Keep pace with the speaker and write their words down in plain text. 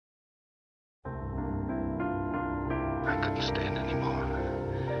can't stand anymore.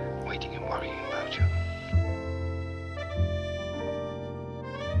 Waiting and worrying about you.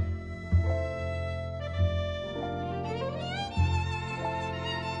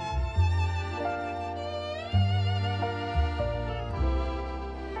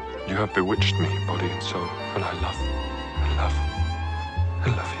 You have bewitched me, body and soul, and I love, I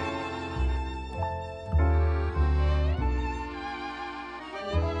love you.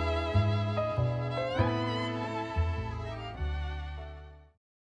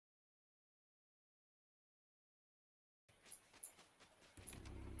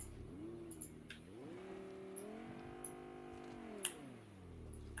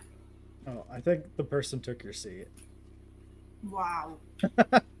 Oh, I think the person took your seat. Wow.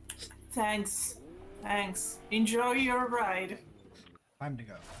 Thanks. Thanks. Enjoy your ride. Time to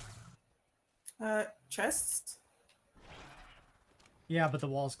go. Chests? Yeah, but the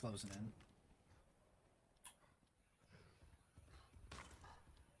wall's closing in.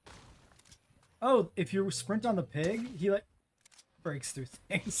 Oh, if you sprint on the pig, he like breaks through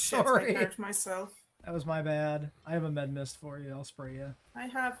things. Sorry. Shit, I hurt myself. That was my bad. I have a med mist for you. I'll spray you. I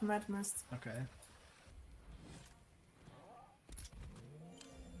have med mist. Okay.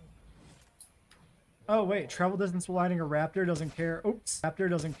 Oh wait, travel distance while riding a raptor doesn't care. Oops. Raptor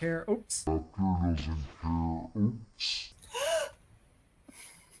doesn't care. Oops. Raptor doesn't care.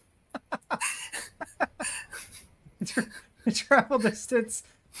 Oops. Travel distance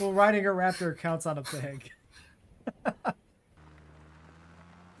while riding a raptor counts on a pig.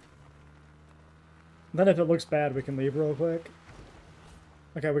 Then if it looks bad, we can leave real quick.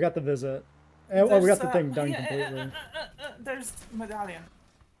 Okay, we got the visit. Oh, we got the thing done completely. There's medallion.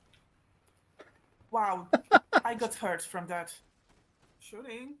 Wow, I got hurt from that.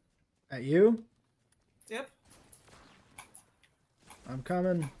 Shooting. At you? Yep. I'm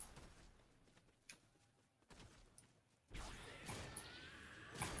coming.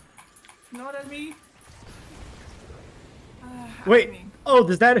 Not at me. Wait. Oh,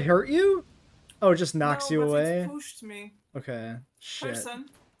 does that hurt you? Oh, it just knocks no, you but away? It pushed me. Okay. Shit. Person.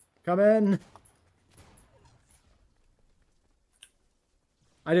 Come in.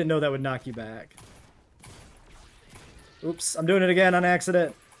 I didn't know that would knock you back. Oops, I'm doing it again on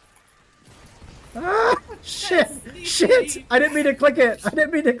accident. Ah! Shit! Shit! I didn't mean to click it! I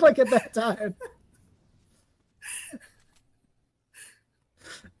didn't mean to click it that time!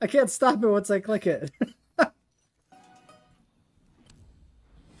 I can't stop it once I click it. I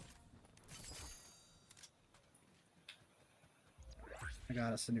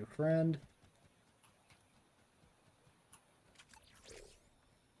got us a new friend.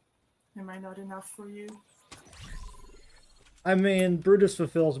 Am I not enough for you? I mean, Brutus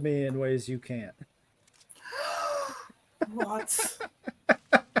fulfills me in ways you can't. What?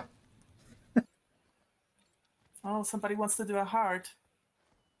 Oh, somebody wants to do a heart.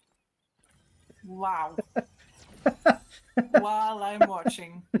 Wow. While I'm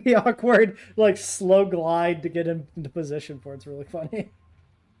watching. The awkward, like, slow glide to get into position for it's really funny.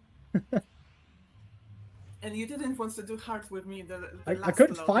 And you didn't want to do heart with me. I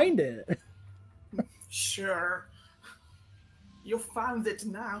couldn't find it. Sure. You found it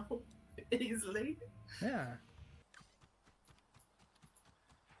now. Easily. Yeah.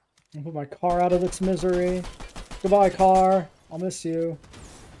 I'll put my car out of its misery. Goodbye, car. I'll miss you.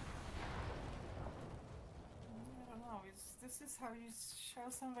 I don't know. This is how you show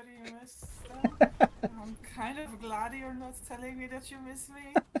somebody you miss them? I'm kind of glad you're not telling me that you miss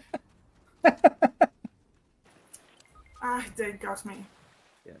me. Ah, they got me.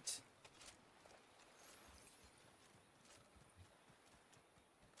 Yet.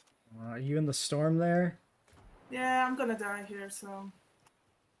 Are you in the storm there? Yeah, I'm gonna die here, so...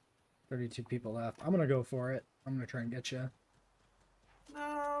 32 people left. I'm gonna go for it. I'm gonna try and get you.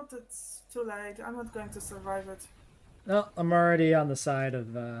 No, that's too late. I'm not going to survive it. No, I'm already on the side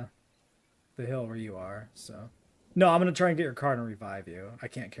of the hill where you are, so... No, I'm gonna try and get your card and revive you. I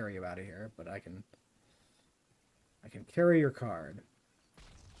can't carry you out of here, but I can carry your card.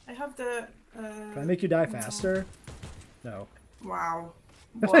 I have the... Can I make you die faster? No. Wow.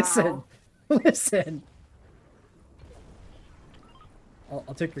 Listen! Listen!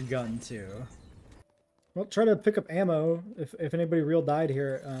 I'll take your gun, too. Well, try to pick up ammo. If anybody real died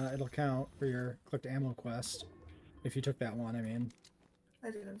here, it'll count for your collect ammo quest. If you took that one, I mean.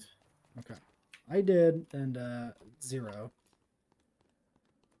 I didn't. Okay. I did, and 0.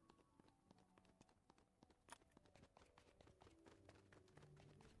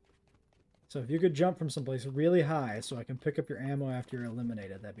 So if you could jump from someplace really high so I can pick up your ammo after you're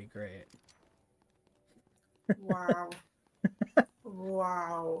eliminated, that'd be great. Wow.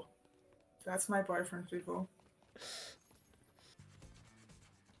 Wow. That's my boyfriend, people.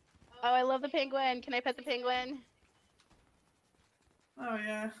 Oh, I love the penguin. Can I pet the penguin? Oh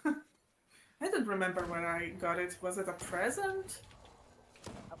yeah. I don't remember when I got it. Was it a present?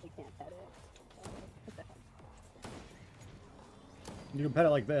 Probably can't pet it. What the heck? You can pet it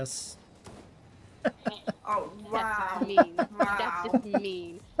like this. Oh That's wow. just mean. Wow. That's just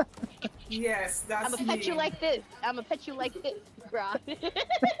mean. Yes, that's I'm gonna pet you mean. like this. I'm gonna pet you like this, bro.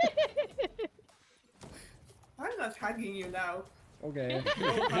 I'm not hugging you now. Okay.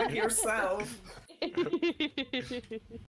 Go hug yourself.